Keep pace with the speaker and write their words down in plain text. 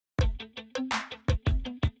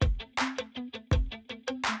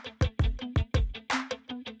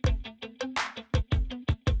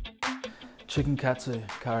Chicken katsu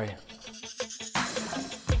curry.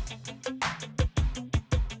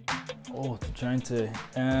 Oh, to train to.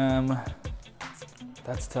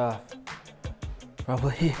 That's tough.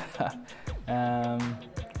 Probably.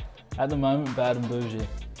 At the moment, bad and bougie.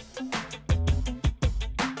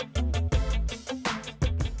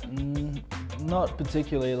 Not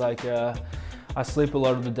particularly. Like I sleep a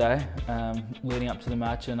lot of the day leading up to the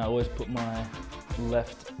match, and I always put my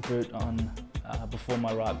left boot on before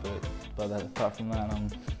my right boot. But apart from that, I'm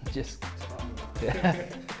just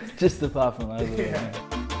just apart from that. Yeah.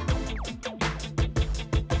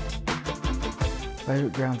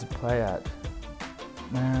 Favorite ground to play at?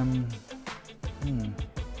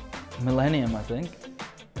 Millennium, I think.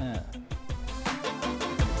 Yeah.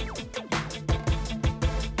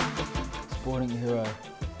 Sporting hero.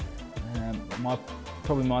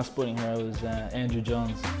 Probably my sporting hero was Andrew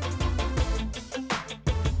Johns.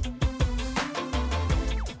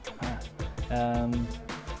 I'm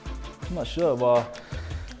not sure. Well,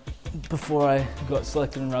 before I got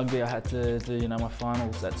selected in rugby, I had to do my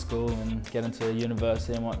finals at school and get into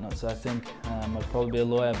university and whatnot. So I think I'd probably be a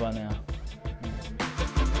lawyer by now.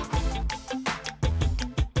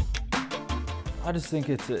 I just think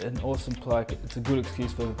it's an awesome play. It's a good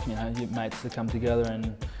excuse for your mates to come together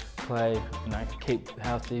and play. Keep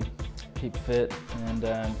healthy, keep fit, and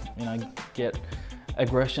get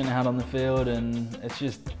aggression out on the field. And it's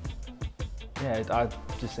just, yeah, I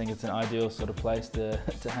just think it's an ideal sort of place to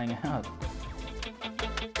hang out.